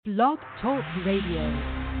Blog Talk Radio.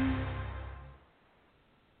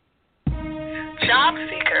 Job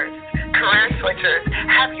seekers, career switchers,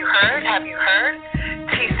 have you heard? Have you heard?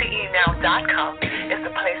 TCEnow.com is the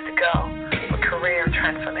place to go for career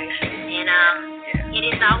transformation. And it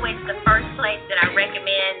is always the first place that I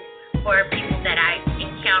recommend for people that I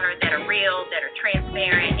encounter that are real, that are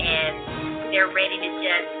transparent, and they're ready to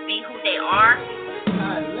just be who they are.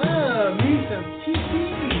 I love me some TCE.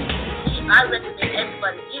 I recommend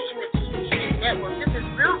everybody get in the TCE network. This is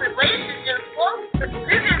real relationships, folks. This is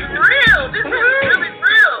real. This is really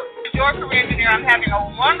real. Your career engineer, I'm having a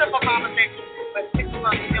wonderful conversation with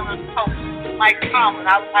 6-month skills coach Mike Tomlin.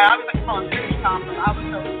 I was going to call him Mr. Tomlin.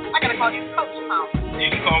 I got to call you Coach Tomlin. You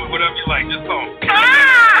can call me whatever you like. Just call me.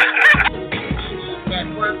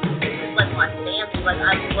 Network. This is like my family. Like,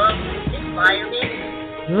 I love this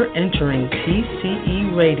environment. You're entering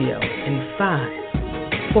TCE Radio in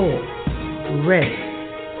 5, 4, ready,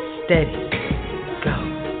 steady, go.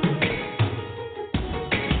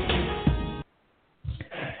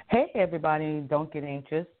 Hey everybody, don't get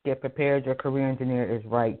anxious, get prepared, your career engineer is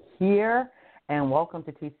right here. And welcome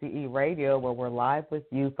to TCE Radio, where we're live with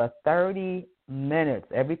you for 30 minutes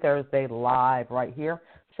every Thursday, live right here.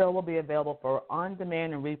 Show will be available for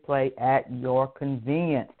on-demand and replay at your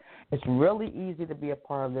convenience. It's really easy to be a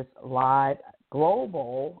part of this live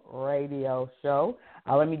global radio show.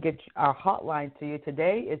 Let me get our hotline to you.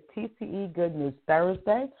 Today is TCE Good News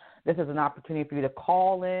Thursday. This is an opportunity for you to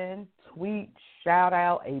call in, tweet, shout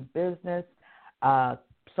out a business,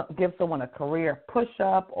 give someone a career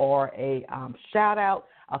push-up or a shout out,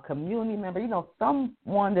 a community member,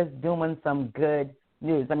 someone that's doing some good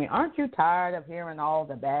news. I mean, aren't you tired of hearing all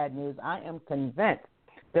the bad news? I am convinced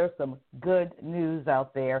there's some good news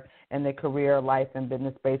out there in the career, life, and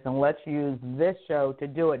business space, and let's use this show to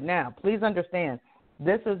do it. Now, please understand,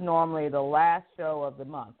 this is normally the last show of the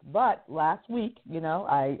month, but last week,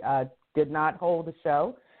 I did not hold the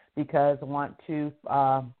show because I want to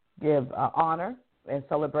give honor and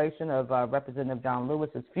celebration of Representative John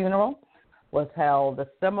Lewis's funeral. Was held a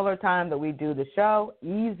similar time that we do the show.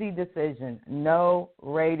 Easy decision, no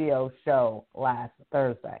radio show last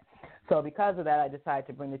Thursday. So because of that, I decided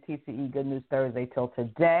to bring the TCE Good News Thursday till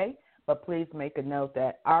today. But please make a note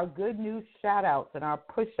that our good news shout-outs and our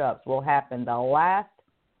push-ups will happen the last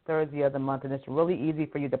Thursday of the month, and it's really easy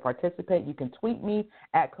for you to participate. You can tweet me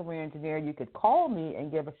at Career Engineer. You could call me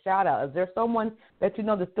and give a shout-out. Is there someone that you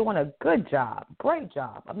know that's doing a good job, great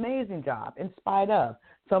job, amazing job, in spite of?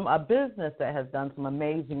 A business that has done some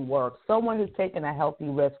amazing work, someone who's taken a healthy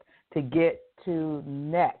risk to get to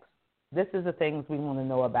next. This is the things we want to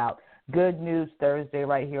know about. Good News Thursday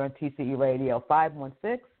right here on TCE Radio,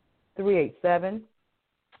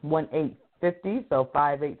 516-387-1850, so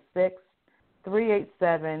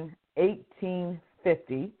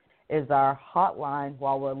 586-387-1850 is our hotline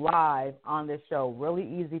while we're live on this show. Really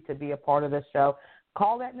easy to be a part of this show.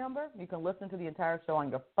 Call that number. You can listen to the entire show on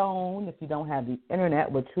your phone if you don't have the internet,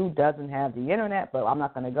 which who doesn't have the internet, but I'm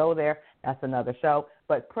not going to go there. That's another show.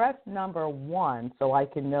 But press number 1 so I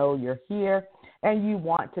can know you're here and you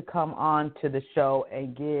want to come on to the show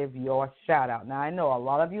and give your shout-out. Now, I know a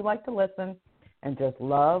lot of you like to listen and just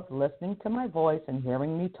love listening to my voice and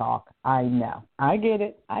hearing me talk. I know. I get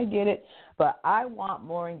it. But I want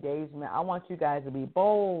more engagement. I want you guys to be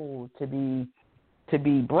bold, to be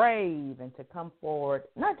brave, and to come forward,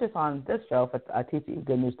 not just on this show for TCE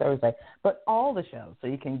Good News Thursday, but all the shows, so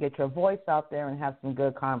you can get your voice out there and have some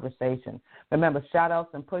good conversation. Remember,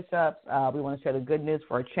 shout-outs and push-ups. We want to share the good news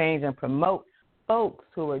for a change and promote folks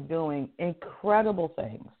who are doing incredible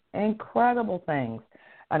things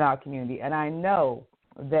in our community, and I know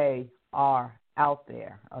they are out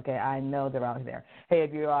there, okay? I know they're out there. Hey,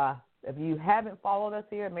 if you haven't followed us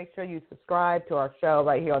here, make sure you subscribe to our show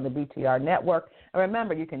right here on the BTR Network. And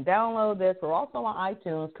remember, you can download this. We're also on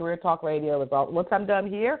iTunes. Career Talk Radio is all. Once I'm done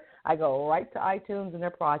here, I go right to iTunes and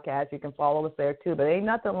their podcast. You can follow us there, too. But ain't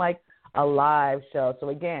nothing like a live show. So,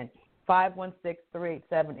 again,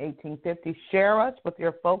 516-387-1850. Share us with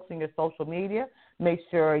your folks in your social media. Make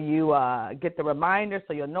sure you get the reminder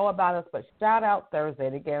so you'll know about us. But shout out Thursday.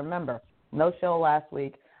 And, again, remember, no show last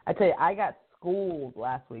week. I tell you, I got schooled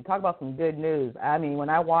last week. Talk about some good news. I mean, when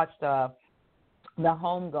I watched the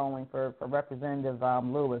homegoing for Representative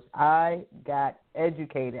Lewis, I got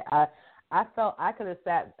educated. I felt I could have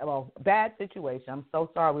bad situation. I'm so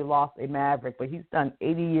sorry we lost a Maverick, but he's done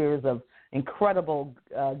 80 years of incredible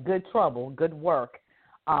good work.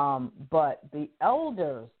 But the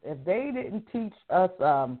elders, if they didn't teach us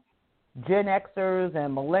Gen Xers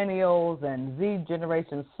and millennials and Z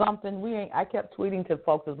generation something, I kept tweeting to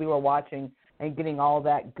folks as we were watching and getting all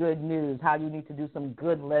that good news, how you need to do some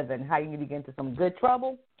good living, how you need to get into some good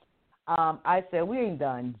trouble, I said, we ain't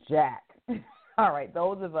done jack. All right,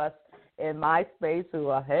 those of us in my space who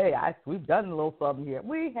are, we've done a little something here.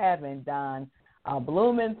 We haven't done a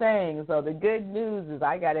blooming thing. So the good news is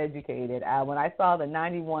I got educated. When I saw the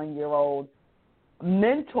 91-year-old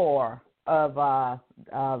mentor of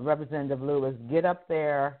Representative Lewis get up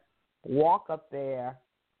there, walk up there,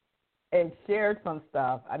 and shared some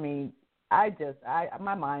stuff, I mean,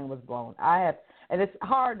 my mind was blown. And it's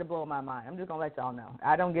hard to blow my mind. I'm just going to let y'all know.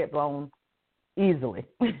 I don't get blown easily.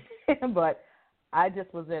 But I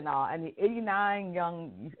just was in awe. And the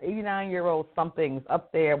 89-year-old somethings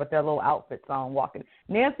up there with their little outfits on walking.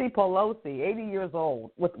 Nancy Pelosi, 80 years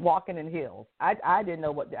old, with walking in heels. I didn't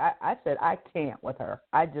know what – I said I can't with her.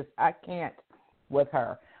 I can't with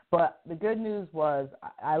her. But the good news was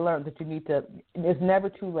I learned that you need to – it's never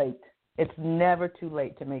too late. It's never too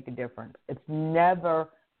late to make a difference. It's never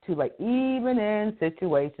too late, even in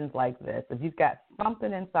situations like this. If you've got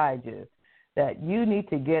something inside you that you need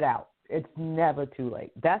to get out, it's never too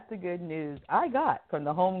late. That's the good news I got from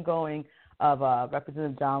the homegoing of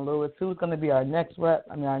Representative John Lewis. Who's going to be our next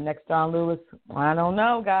our next John Lewis? I don't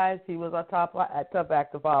know, guys. He was a tough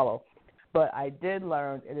act to follow. But I did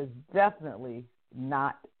learn it is definitely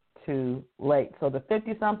not too late. So the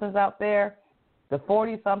 50-somethings out there, the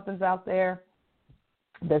 40-somethings out there,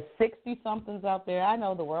 the 60-somethings out there, I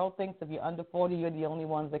know the world thinks if you're under 40, you're the only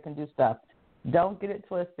ones that can do stuff. Don't get it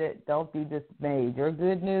twisted. Don't be dismayed. Your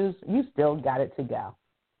good news, you still got it to go.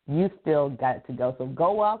 You still got it to go. So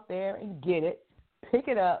go out there and get it, pick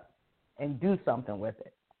it up, and do something with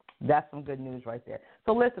it. That's some good news right there.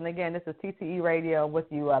 So listen, again, this is TCE Radio with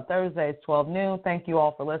you Thursdays, 12 noon. Thank you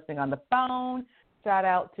all for listening on the phone. Shout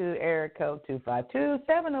out to area code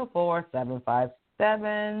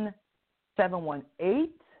 252-704-757-718.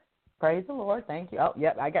 Praise the Lord. Thank you. Oh,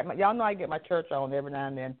 yep. Y'all know I get my church on every now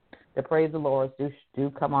and then. The praise the Lord do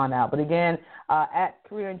come on out. But again, at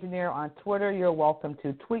Career Engineer on Twitter, you're welcome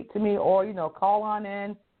to tweet to me or call on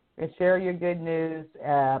in and share your good news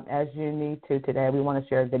as you need to today. We want to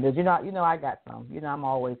share good news. I got some.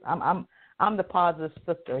 I'm the positive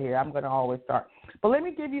sister here. I'm going to always start. But let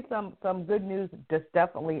me give you some good news that's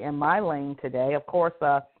definitely in my lane today. Of course,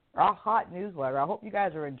 our hot newsletter. I hope you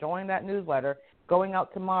guys are enjoying that newsletter. Going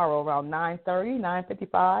out tomorrow around 9:30,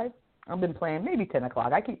 9:55. I've been playing maybe 10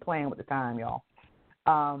 o'clock. I keep playing with the time, y'all.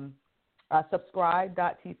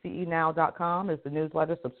 Subscribe.tcenow.com is the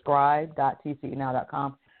newsletter,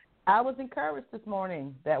 subscribe.tcenow.com. I was encouraged this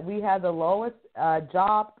morning that we had the lowest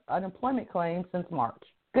job unemployment claim since March.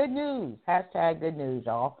 Good news. Hashtag good news,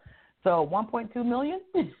 y'all. So 1.2 million,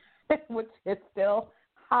 which is still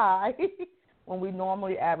high when we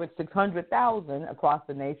normally average 600,000 across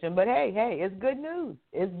the nation. But, hey, it's good news.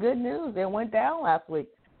 It's good news. It went down last week.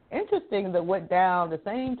 Interesting that it went down the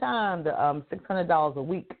same time the $600 a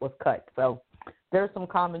week was cut. So there's some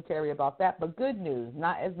commentary about that. But good news,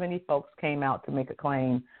 not as many folks came out to make a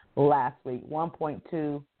claim last week.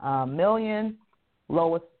 1.2 million,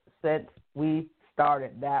 lowest since we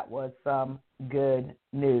started. That was some good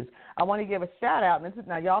news. I want to give a shout-out.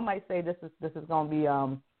 Now, y'all might say this is going to be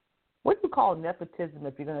what do you call nepotism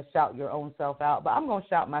if you're going to shout your own self out? But I'm going to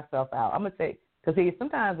shout myself out. I'm going to say, because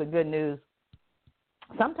sometimes the good news,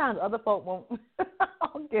 sometimes other folk won't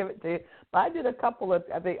I'll give it to you. But I did a couple of,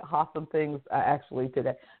 I think, awesome things actually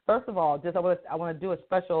today. First of all, I want to do a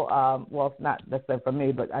special, well, it's not necessarily for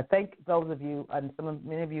me, but I thank those of you, and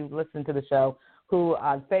many of you listen to the show, who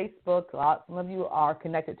on Facebook, some of you are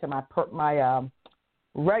connected to my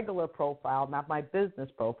regular profile, not my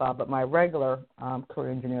business profile, but my regular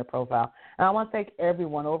career engineer profile. And I want to thank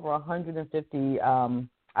everyone, over 150,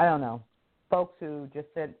 folks who just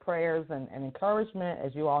sent prayers and encouragement.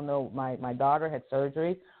 As you all know, my daughter had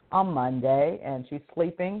surgery on Monday, and she's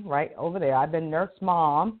sleeping right over there. I've been nurse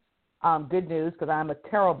mom. Good news, because I'm a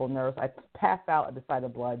terrible nurse. I pass out at the sight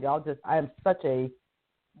of blood. I am such a,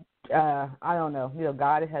 I don't know.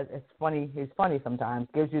 God it's funny. He's funny sometimes.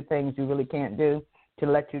 Gives you things you really can't do to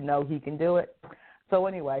let you know he can do it. So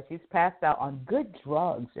anyway, she's passed out on good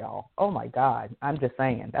drugs, y'all. Oh, my God. I'm just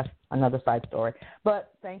saying. That's another side story.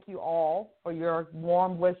 But thank you all for your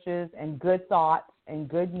warm wishes and good thoughts and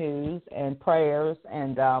good news and prayers.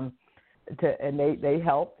 And they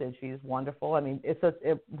helped, and she's wonderful. I mean,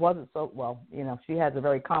 it wasn't so, well, she has a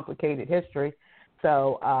very complicated history.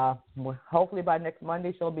 So hopefully by next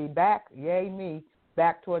Monday she'll be back, yay me,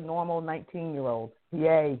 back to a normal 19-year-old.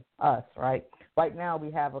 Yay us, right? Right now we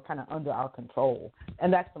have her kind of under our control,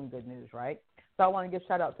 and that's some good news, right? So I want to give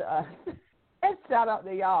shout out to us and shout out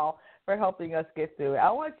to y'all for helping us get through it.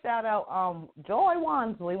 I want to shout out Joy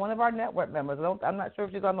Wansley, one of our network members. I'm not sure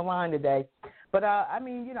if she's on the line today. But, I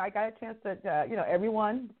got a chance that,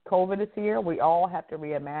 everyone, COVID is here. We all have to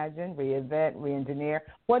reimagine, reinvent, re-engineer,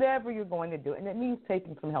 whatever you're going to do. And it means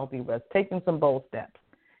taking some healthy risks, taking some bold steps.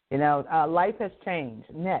 Life has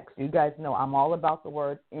changed. Next, you guys know I'm all about the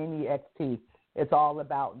word NEXT. It's all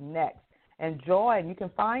about next. And Joy, and you can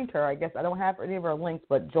find her. I guess I don't have any of her links,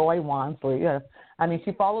 but Joy Wansley.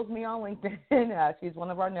 She follows me on LinkedIn. She's one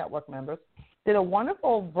of our network members. Did a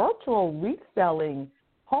wonderful virtual reselling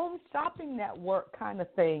home shopping network kind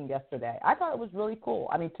of thing yesterday. I thought it was really cool.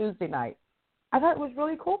 Tuesday night. I thought it was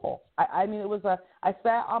really cool. I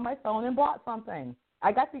sat on my phone and bought something.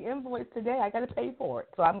 I got the invoice today. I got to pay for it,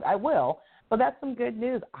 so I will. But that's some good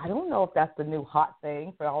news. I don't know if that's the new hot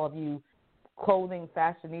thing for all of you clothing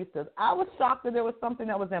fashionistas. I was shocked that there was something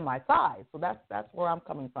that was in my size, so that's where I'm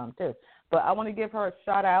coming from too. But I want to give her a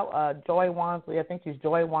shout out, Joy Wansley. I think she's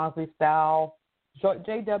Joy Wansley Style.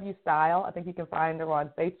 JW Style. I think you can find her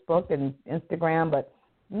on Facebook and Instagram. But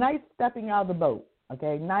nice stepping out of the boat.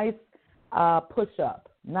 Okay, nice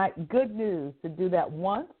push-up. Good news to do that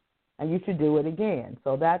once, and you should do it again.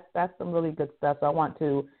 So that's some really good stuff. So I want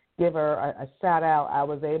to give her a shout out. I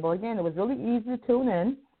was able, again, it was really easy to tune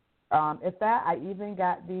in. In fact, I even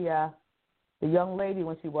got the young lady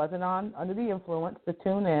when she wasn't under the influence to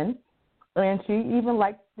tune in, and she even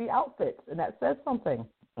liked the outfits, and that says something.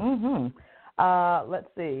 Let's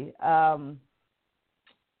see.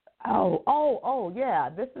 Yeah,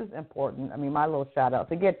 this is important. My little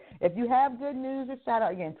shout-outs. Again, if you have good news or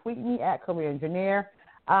shout-out, again, tweet me at Career Engineer.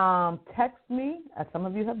 Text me. Some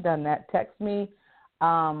of you have done that. Text me. Do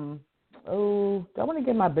I want to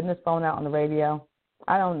get my business phone out on the radio?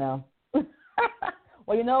 I don't know.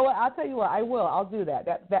 Well, you know what? I'll tell you what. I will. I'll do that.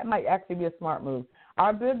 That might actually be a smart move.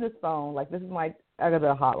 Our business phone, this is my – I got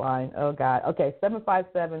a hotline. Oh, God. Okay,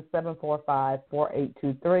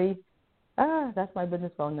 757-745-4823. That's my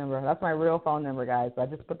business phone number. That's my real phone number, guys. I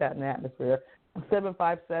just put that in the atmosphere.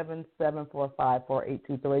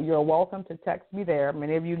 757-745-4823. You're welcome to text me there.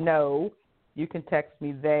 Many of you know you can text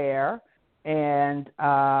me there. And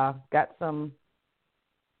got some,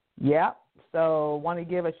 so want to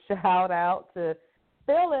give a shout-out to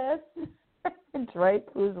Phyllis Drake,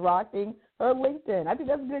 who's rocking her LinkedIn. I think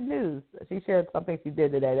that's good news. She shared something she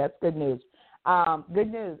did today. That's good news.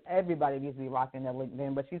 Good news. Everybody needs to be rocking their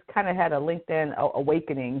LinkedIn, but she's kind of had a LinkedIn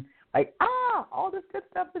awakening. All this good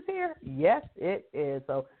stuff is here. Yes, it is.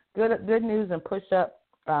 So good news and push up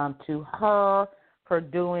to her for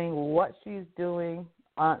doing what she's doing.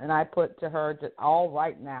 And I put to her just all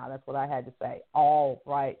right now. That's what I had to say. All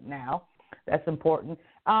right now. That's important.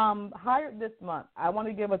 Hired this month. I want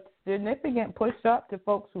to give a significant push-up to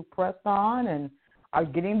folks who pressed on and are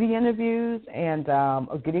getting the interviews and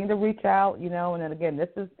are getting the reach out, And then, again, this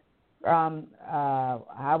is, I'm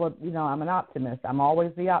an optimist. I'm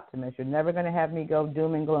always the optimist. You're never going to have me go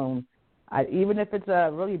doom and gloom. Even if it's a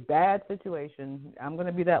really bad situation, I'm going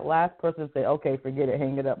to be that last person to say, okay, forget it,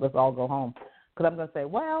 hang it up, let's all go home. Because I'm going to say,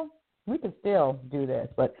 well, we can still do this.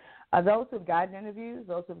 But those who've gotten interviews,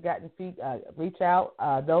 those who've gotten reach out,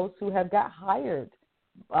 those who have got hired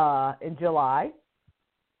in July,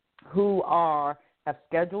 who have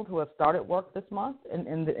started work this month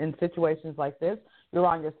in situations like this, you're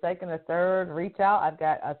on your second or third reach out. I've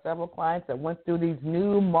got several clients that went through these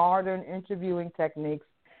new modern interviewing techniques.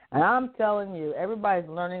 And I'm telling you, everybody's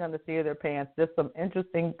learning on the seat of their pants. Just some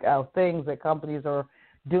interesting things that companies are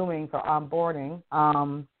doing for onboarding.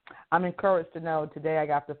 I'm encouraged to know today I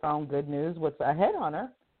got the phone, good news, with a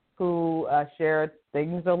headhunter who shared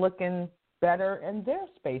things are looking better in their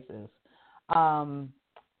spaces.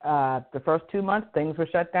 The first 2 months, things were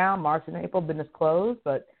shut down. March and April, business closed.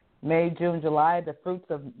 But May, June, July, the fruits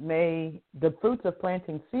of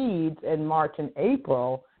planting seeds in March and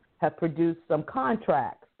April have produced some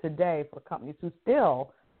contracts today for companies who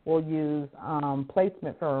still will use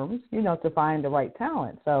placement firms, to find the right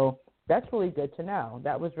talent. So that's really good to know.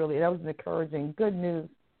 That was an encouraging, good news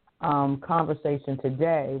conversation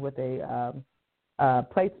today with a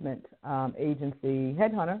placement agency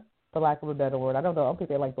headhunter, for lack of a better word. I don't think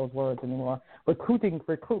they like those words anymore.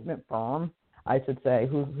 Recruitment firm, I should say,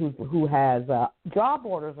 who has job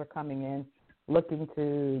orders are coming in looking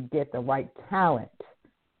to get the right talent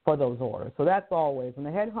for those orders. So that's always when the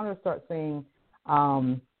headhunters start seeing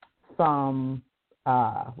some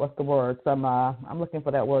what's the word? I'm looking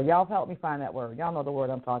for that word. Y'all help me find that word. Y'all know the word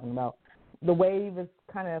I'm talking about. The wave is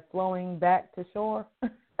kind of flowing back to shore,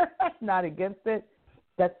 not against it.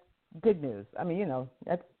 That's good news.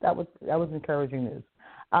 That was encouraging news.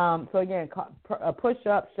 So again, a push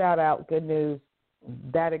up, shout out, good news.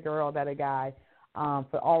 that a girl, that a guy,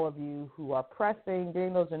 for all of you who are pressing,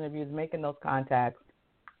 getting those interviews, making those contacts,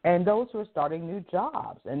 and those who are starting new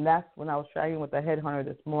jobs. And that's when I was chatting with a headhunter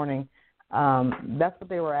this morning. That's what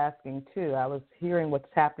they were asking, too. I was hearing what's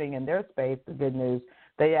happening in their space, the good news.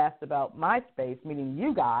 They asked about my space, meaning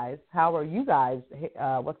you guys. How are you guys?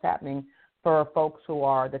 What's happening for folks who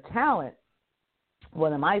are the talent?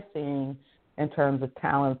 What am I seeing in terms of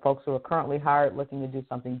talent, folks who are currently hired looking to do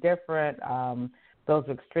something different, those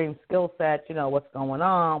with extreme skill sets, what's going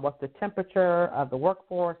on, what's the temperature of the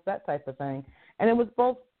workforce, that type of thing. And it was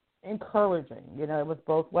both encouraging. It was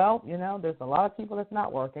both, there's a lot of people that's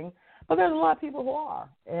not working, but there's a lot of people who are.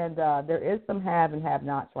 And there is some have and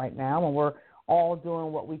have-nots right now, and we're all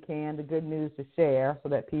doing what we can, the good news to share so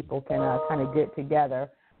that people can kind of get together.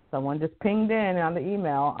 Someone just pinged in on the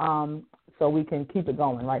email so we can keep it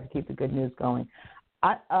going, right, to keep the good news going.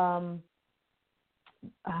 I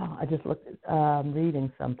just looked at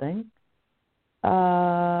reading something.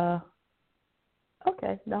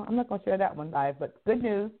 Okay, no, I'm not going to share that one live, but good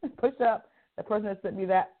news, PushUp. The person that sent me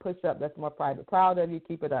that, PushUp, that's more private. Proud of you,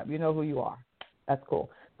 keep it up. You know who you are. That's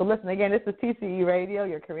cool. So listen, again, this is TCE Radio,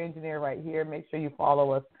 your career engineer right here. Make sure you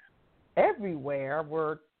follow us everywhere.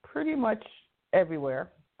 We're pretty much everywhere,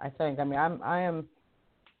 I think. I mean, I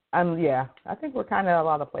think we're kind of a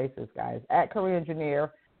lot of places, guys. At Career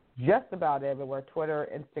Engineer, just about everywhere, Twitter,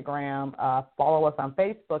 Instagram. Follow us on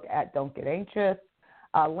Facebook at Don't Get Anxious.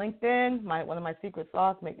 LinkedIn, one of my secret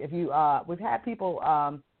sauce. We've had people,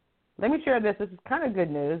 let me share this. This is kind of good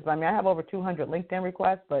news. I mean, I have over 200 LinkedIn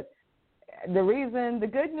requests, but the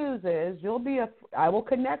good news is I will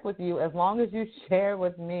connect with you as long as you share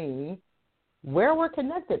with me where we're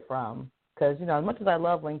connected from. Because, as much as I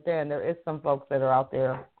love LinkedIn, there is some folks that are out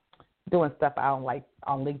there doing stuff I don't like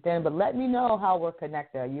on LinkedIn. But let me know how we're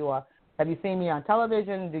connected. Have you seen me on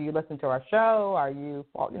television? Do you listen to our show? Are you,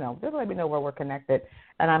 just let me know where we're connected.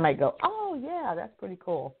 And I might go, oh, yeah, that's pretty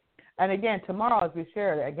cool. And, again, tomorrow, as we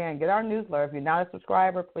shared, again, get our newsletter. If you're not a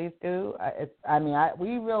subscriber, please do.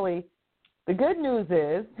 The good news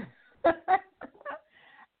is,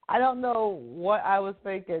 I don't know what I was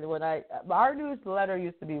thinking our newsletter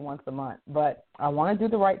used to be once a month, but I want to do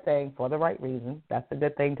the right thing for the right reason. That's a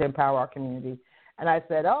good thing to empower our community. And I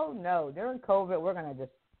said, oh, no, during COVID, we're going to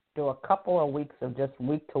just do a couple of weeks of just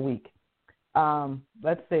week to week.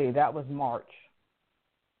 Let's see, that was March.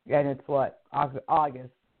 And it's August.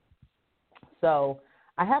 So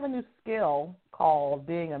I have a new skill called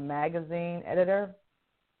being a magazine editor,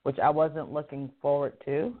 which I wasn't looking forward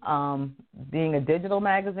to, being a digital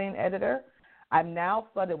magazine editor. I'm now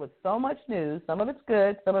flooded with so much news. Some of it's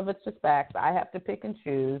good, some of it's just facts. I have to pick and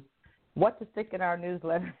choose what to stick in our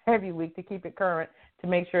newsletter every week to keep it current, to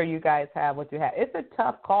make sure you guys have what you have. It's a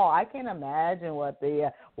tough call. I can't imagine what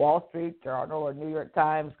the Wall Street Journal or New York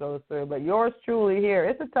Times goes through, but yours truly here,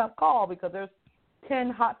 it's a tough call because there's 10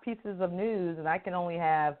 hot pieces of news, and I can only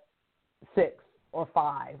have 6 or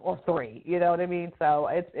 5 or 3, you know what I mean? So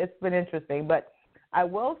it's been interesting. But I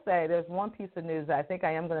will say there's one piece of news that I think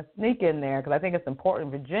I am going to sneak in there because I think it's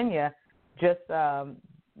important. Virginia just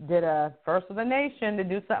did a first of the nation to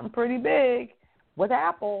do something pretty big with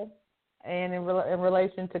Apple and in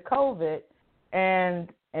relation to COVID. And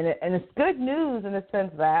it's good news in the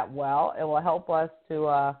sense that, it will help us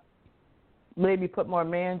to maybe put more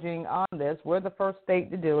managing on this. We're the first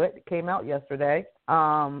state to do it. It came out yesterday.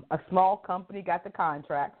 A small company got the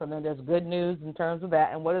contract, so then there's good news in terms of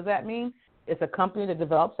that. And what does that mean? It's a company that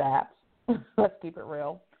develops apps. Let's keep it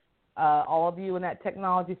real. All of you in that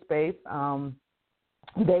technology space,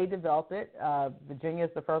 they developed it. Virginia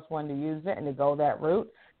is the first one to use it and to go that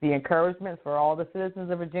route. The encouragement for all the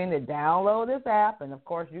citizens of Virginia to download this app. And, of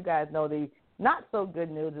course, you guys know the not-so-good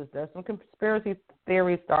news is there's some conspiracy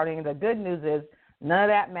theories starting. The good news is none of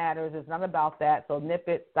that matters. It's not about that. So nip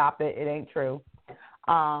it, stop it. It ain't true.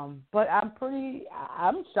 But I'm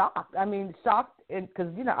shocked. I mean, shocked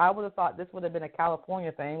because, I would have thought this would have been a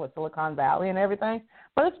California thing with Silicon Valley and everything,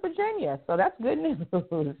 but it's Virginia, so that's good news.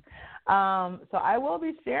 So I will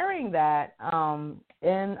be sharing that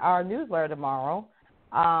in our newsletter tomorrow.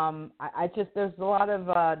 There's a lot of,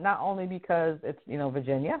 not only because it's,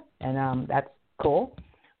 Virginia, and that's cool,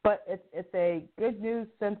 but it's a good news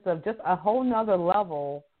sense of just a whole nother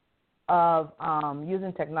level of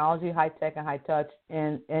using technology, high tech and high touch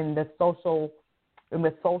in the social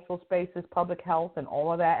spaces, public health, and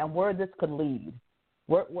all of that, and where this could lead.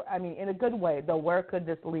 In a good way, though. Where could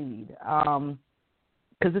this lead?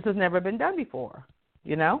 Because this has never been done before,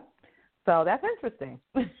 So that's interesting.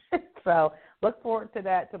 So look forward to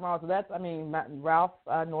that tomorrow. So that's, Ralph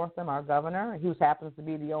Northam, our governor, who happens to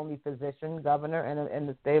be the only physician governor in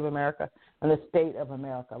the state of America,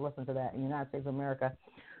 Listen to that, in the United States of America.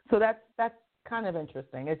 So that's kind of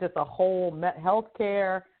interesting. It's just a whole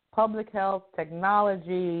healthcare, public health,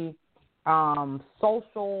 technology,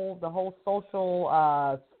 social, the whole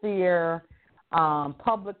social sphere,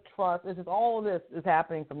 public trust. It's just all of this is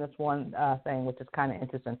happening from this one thing, which is kind of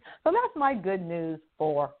interesting. So that's my good news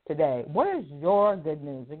for today. What is your good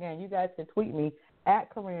news? Again, you guys can tweet me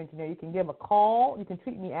at Career Engineer. You can give a call. You can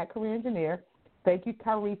tweet me at Career Engineer. Thank you,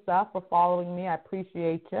 Teresa, for following me. I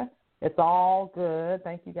appreciate you. It's all good.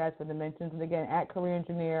 Thank you guys for the mentions. And again, at Career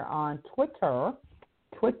Engineer on Twitter.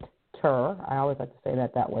 I always like to say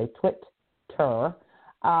that way. Twitter.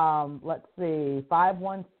 Let's see.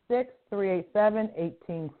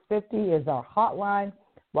 516-387-1850 is our hotline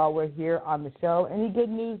while we're here on the show. Any good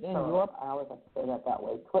news in Europe? I always like to say that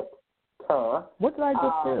way. Twitter. What did I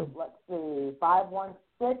just do? Let's see. 516-387.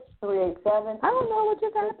 I don't know what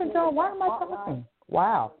just happened, Joe. Why am I talking?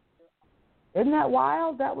 Wow. Isn't that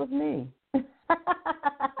wild? That was me.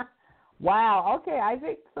 Wow. Okay, I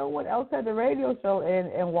think someone else had the radio show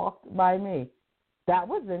and walked by me. That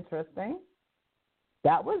was interesting.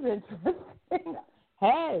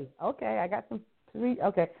 Hey, okay, I got some tweet.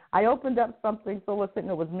 Okay, I opened up something, so it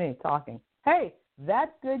was me talking. Hey,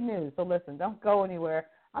 that's good news. So listen, don't go anywhere.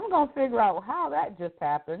 I'm going to figure out how that just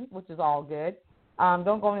happened, which is all good.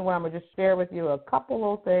 Don't go anywhere. I'm going to just share with you a couple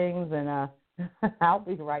little things, and I'll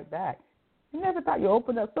be right back. You never thought you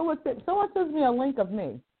opened up. Someone sends me a link of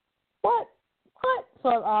me. What?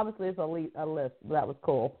 So obviously it's a list. That was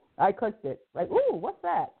cool. I clicked it. Like, ooh, what's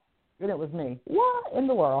that? And it was me. What in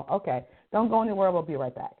the world? Okay. Don't go anywhere. We'll be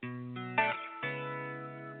right back.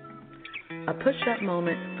 A push-up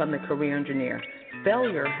moment from the Career Engineer.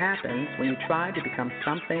 Failure happens when you try to become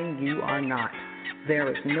something you are not. There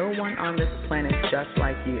is no one on this planet just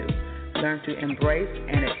like you. Learn to embrace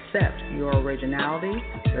and accept your originality,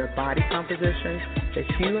 your body composition, the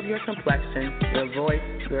hue of your complexion, your voice,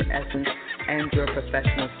 your essence, and your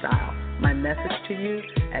professional style. My message to you,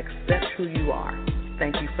 accept who you are.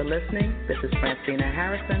 Thank you for listening. This is Francina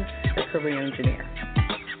Harrison, the Career Engineer.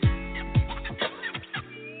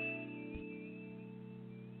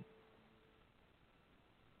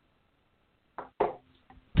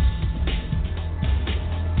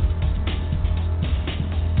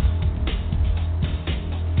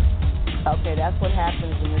 Okay, that's what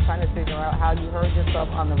happens when you're trying to figure out how you heard yourself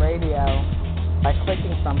on the radio by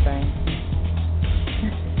clicking something,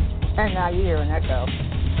 and now you hear an echo.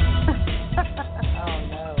 Oh,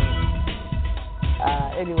 no.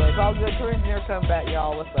 Anyway, it's all good. Career Engineer, come back,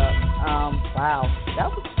 y'all. What's up? Wow, that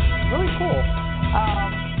was really cool.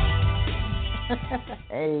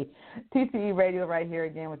 Hey, TCE Radio right here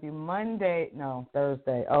again with you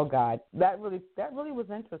Thursday. Oh, God. That really was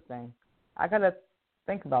interesting. I got to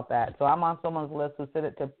think about that. So I'm on someone's list who said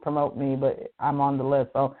it to promote me, but I'm on the list.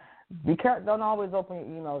 So be careful. Don't always open your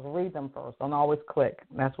emails. Read them first. Don't always click.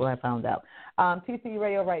 That's what I found out. TCE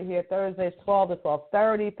Radio right here, Thursdays 12 to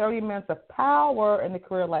 12:30, 30 minutes of power in the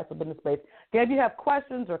career life of business space. Again, if you have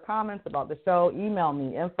questions or comments about the show, email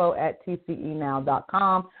me,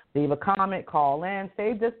 info@tcenow.com. Leave a comment, call in.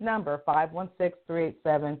 Save this number,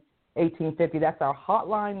 516-387-1850. That's our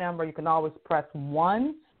hotline number. You can always press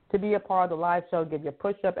 1 to be a part of the live show, give your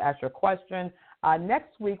push-up, ask your question.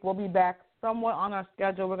 Next week, we'll be back somewhat on our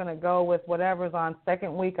schedule. We're going to go with whatever's on the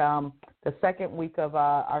second week of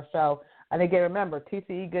our show. And again, remember,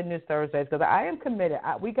 TCE Good News Thursdays, because I am committed.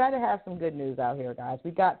 We got to have some good news out here, guys.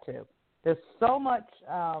 We got to. There's so much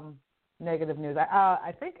negative news.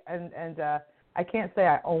 I think, and I can't say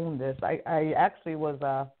I own this. I actually was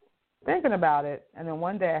thinking about it, and then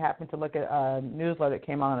one day I happened to look at a newsletter that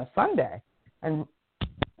came out on a Sunday, and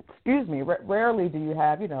rarely do you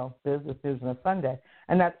have, business news on a Sunday,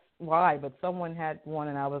 and that's why. But someone had one,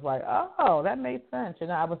 and I was like, oh, that made sense.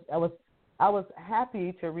 I was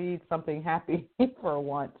happy to read something happy for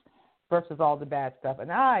once versus all the bad stuff.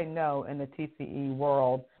 And I know in the TCE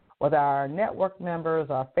world, with our network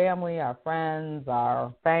members, our family, our friends,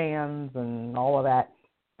 our fans, and all of that,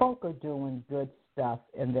 folk are doing good stuff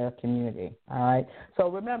in their community. All right. So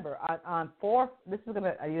remember, on 4th, this is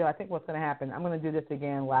gonna, I think what's gonna happen. I'm gonna do this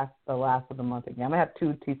again the last of the month again. I'm gonna have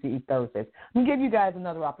 2 TCE Thursdays. I'm gonna give you guys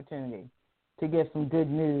another opportunity to give some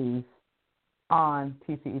good news on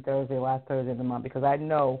TCE Thursday, last Thursday of the month, because I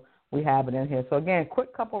know we have it in here. So again,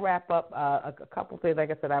 quick couple wrap up, a couple things.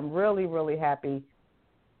 Like I said, I'm really, really happier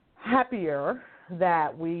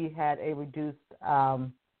that we had a reduced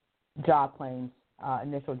job claims.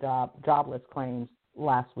 Initial jobless claims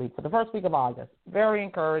last week for the first week of August. Very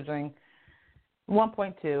encouraging.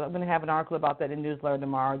 1.2. I'm going to have an article about that in the newsletter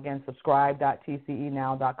tomorrow. Again,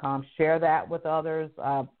 subscribe.tcenow.com. Share that with others.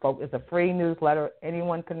 It's a free newsletter.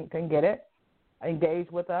 Anyone can get it.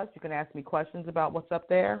 Engage with us. You can ask me questions about what's up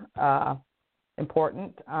there.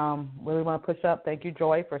 Important. Really want to push up. Thank you,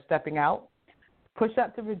 Joy, for stepping out. Push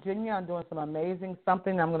up to Virginia. I'm doing some amazing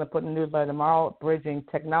something I'm going to put in the newsletter tomorrow, bridging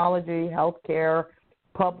technology, healthcare,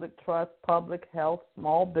 public trust, public health,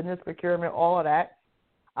 small business procurement, all of that.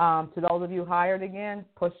 To those of you hired again,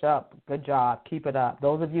 push up. Good job. Keep it up.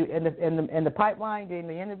 Those of you in the pipeline getting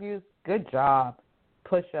the interviews, good job.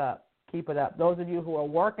 Push up. Keep it up. Those of you who are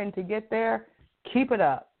working to get there, keep it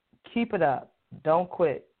up. Keep it up. Don't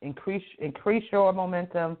quit. Increase your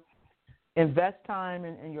momentum. Invest time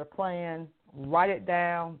in your plan. Write it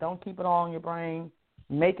down. Don't keep it all in your brain.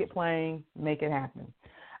 Make it plain. Make it happen.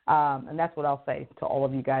 And that's what I'll say to all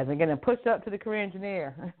of you guys. Again, and push up to the career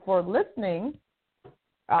engineer for listening.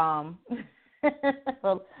 I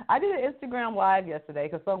did an Instagram Live yesterday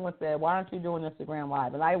because someone said, why aren't you doing Instagram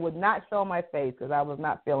Live? And I would not show my face because I was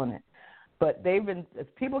not feeling it. But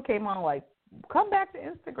people came on like, come back to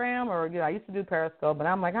Instagram, or, I used to do Periscope, but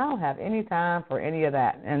I'm like, I don't have any time for any of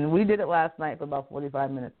that. And we did it last night for about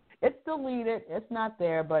 45 minutes. It's deleted. It's not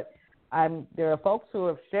there, but there are folks who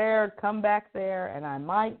have shared, come back there, and I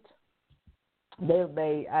might. It was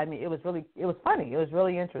funny. It was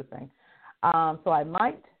really interesting. So I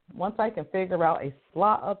might, once I can figure out a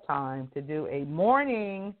slot of time to do a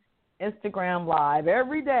morning Instagram Live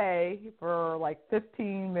every day for like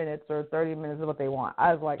 15 minutes or 30 minutes is what they want.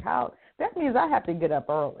 I was like, how? That means I have to get up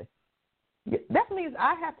early. That means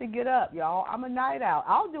I have to get up, y'all. I'm a night owl.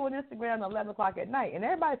 I'll do an Instagram at 11 o'clock at night, and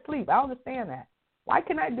everybody sleep. I understand that. Why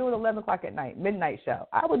can't I do it at 11 o'clock at night, midnight show?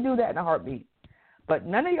 I would do that in a heartbeat. But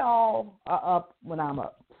none of y'all are up when I'm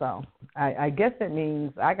up. So I guess it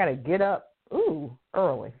means I got to get up,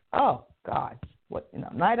 early. Oh, God.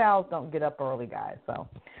 Night owls don't get up early, guys. So,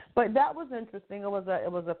 but that was interesting. It was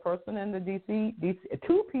a person in the DC,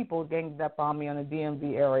 two people ganged up on me on the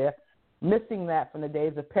DMV area, missing that from the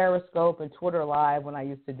days of Periscope and Twitter Live when I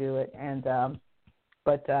used to do it. And so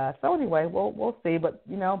anyway, we'll see. But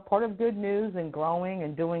part of good news and growing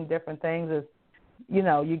and doing different things is, you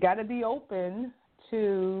got to be open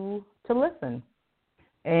to listen.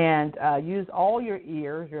 And use all your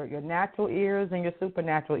ears, your natural ears and your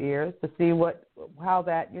supernatural ears, to see how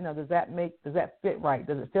that, does that fit right?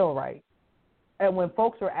 Does it feel right? And when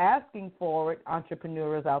folks are asking for it,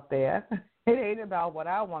 entrepreneurs out there, it ain't about what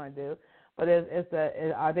I want to do, but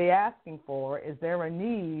are they asking for it? Is there a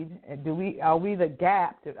need? Are we the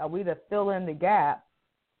gap? Are we to fill in the gap?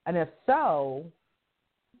 And if so,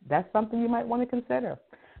 that's something you might want to consider.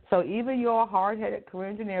 So even your hard-headed career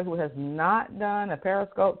engineer who has not done a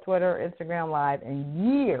Periscope, Twitter, Instagram Live in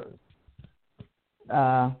years,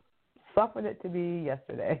 suffered it to be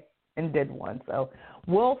yesterday and did one. So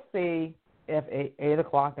we'll see if 8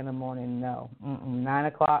 o'clock in the morning, no. 9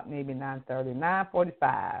 o'clock, maybe 9:30,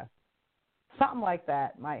 9:45. Something like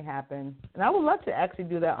that might happen. And I would love to actually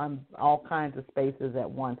do that on all kinds of spaces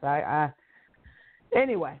at once.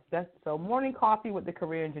 Anyway, so morning coffee with the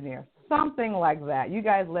career engineer. Something like that. You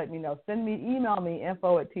guys let me know. Email me,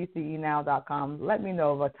 info@tcenow.com. Let me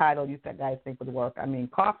know of a title you guys think would work.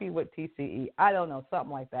 Coffee with TCE. I don't know,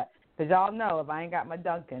 something like that. Because y'all know if I ain't got my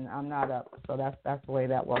Dunkin', I'm not up. So that's the way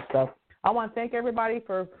that works. So I want to thank everybody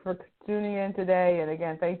for tuning in today. And,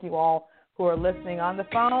 again, thank you all who are listening on the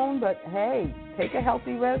phone. But, hey, take a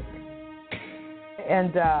healthy risk.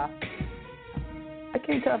 And I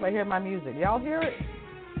can't tell if I hear my music. Y'all hear it?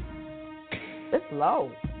 It's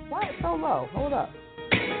low. Why is it so low? Hold up.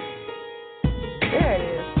 There it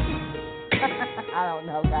is. I don't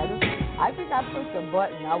know, guys. I think I pushed a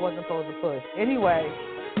button I wasn't supposed to push. Anyway,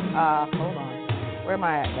 hold on. Where am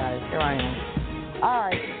I at, guys? Here I am. All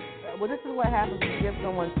right. Well, this is what happens when you give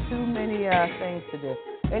someone too many things to do.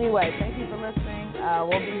 Anyway, thank you for listening.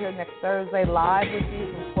 We'll be here next Thursday live with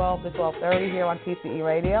you from 12 to 12:30 here on TCE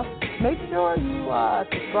Radio. Make sure you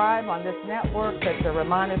subscribe on this network. That's a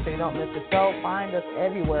reminder so you don't miss the show. Find us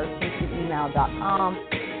everywhere, TCEnow.com,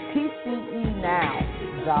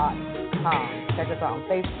 TCEnow.com. Check us out on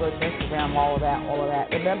Facebook, Instagram, all of that.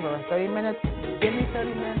 Remember, 30 minutes, give me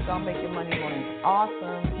 30 minutes, I'll make your Monday morning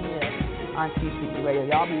awesome here on TCE Radio.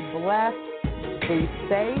 Y'all be blessed, be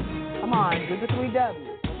safe. Come on, do the 3 W's.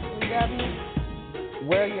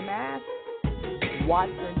 Wear your mask, watch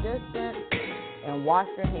your distance, and wash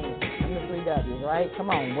your hands. And the 3 W's, right? Come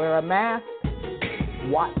on, wear a mask,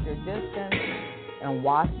 watch your distance, and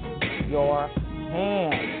wash your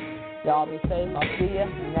hands. Y'all be safe. I'll see you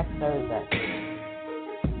next Thursday.